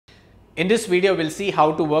In this video, we'll see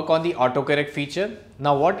how to work on the autocorrect feature.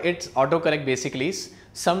 Now, what it's autocorrect basically is,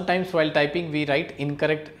 sometimes while typing we write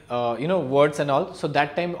incorrect words and all, so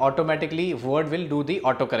that time automatically Word will do the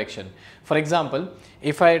autocorrection. For example,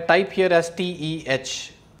 if I type here as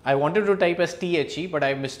TEH, I wanted to type as THE, but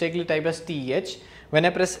I mistakenly type as TEH. When I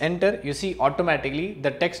press enter, you see automatically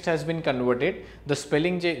the text has been converted, the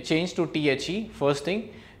spelling changed to THE, first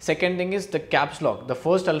thing. Second thing is the caps lock, the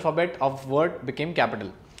first alphabet of word became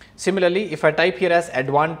capital. Similarly, if I type here as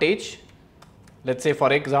advantage, let's say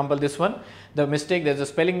for example this one, the mistake, there's a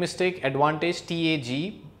spelling mistake, advantage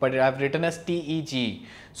TAG, but I have written as TEG.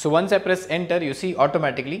 So once I press enter, you see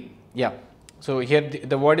automatically, so here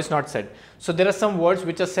the word is not set. So there are some words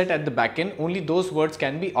which are set at the back end, only those words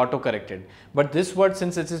can be auto corrected. But this word,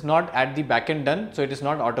 since it is not at the back end done, so it is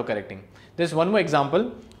not auto correcting. There's one more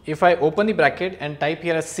example. If I open the bracket and type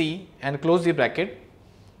here as C and close the bracket,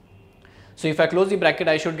 so if I close the bracket,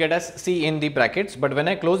 I should get as C in the brackets, but when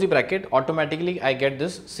I close the bracket, automatically I get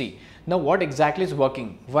this C. Now what exactly is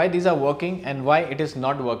working? Why these are working and why it is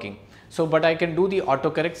not working? So, but I can do the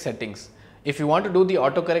autocorrect settings. If you want to do the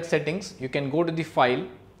autocorrect settings, you can go to the file,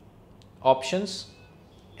 options,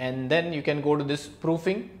 and then you can go to this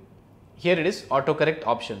proofing. Here it is, autocorrect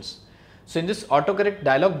options. So in this autocorrect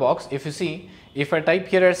dialog box, if you see, if I type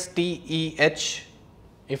here as TEH,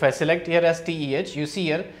 if I select here as TEH, you see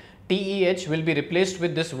here TEH will be replaced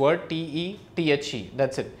with this word THE,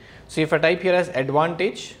 that's it. So if I type here as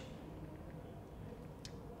advantage,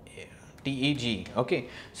 TEG, okay.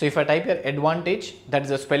 So if I type here advantage, that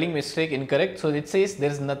is a spelling mistake incorrect. So it says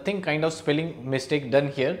there is nothing kind of spelling mistake done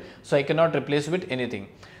here. So I cannot replace with anything.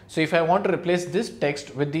 So if I want to replace this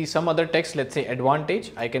text with the some other text, let's say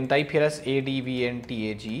advantage, I can type here as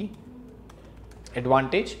ADVANTAGE,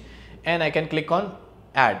 advantage, and I can click on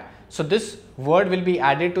add. So this word will be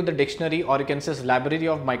added to the dictionary, or you can say library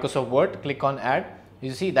of Microsoft Word. Click on add.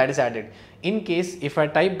 You see that is added. In case if I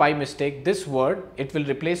type by mistake this word, it will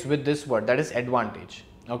replace with this word, that is advantage.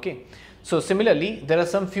 Okay. So similarly, there are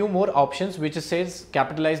some few more options which says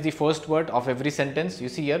capitalize the first word of every sentence. You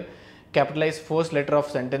see here, capitalize first letter of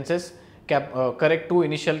sentences, correct two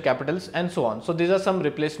initial capitals, and so on. So these are some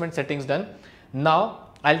replacement settings done.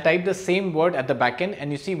 Now I'll type the same word at the back end and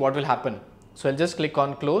you see what will happen. So I'll just click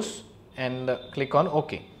on close and click on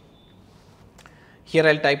OK. Here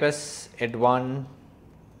I'll type as advantage,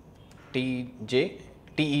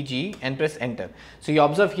 TEG, and press enter. So you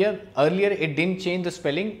observe here, earlier it didn't change the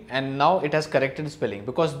spelling and now it has corrected the spelling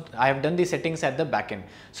because I have done the settings at the back end.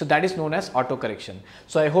 So that is known as auto correction.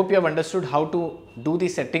 So I hope you have understood how to do the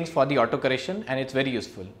settings for the auto correction, and it's very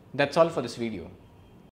useful. That's all for this video.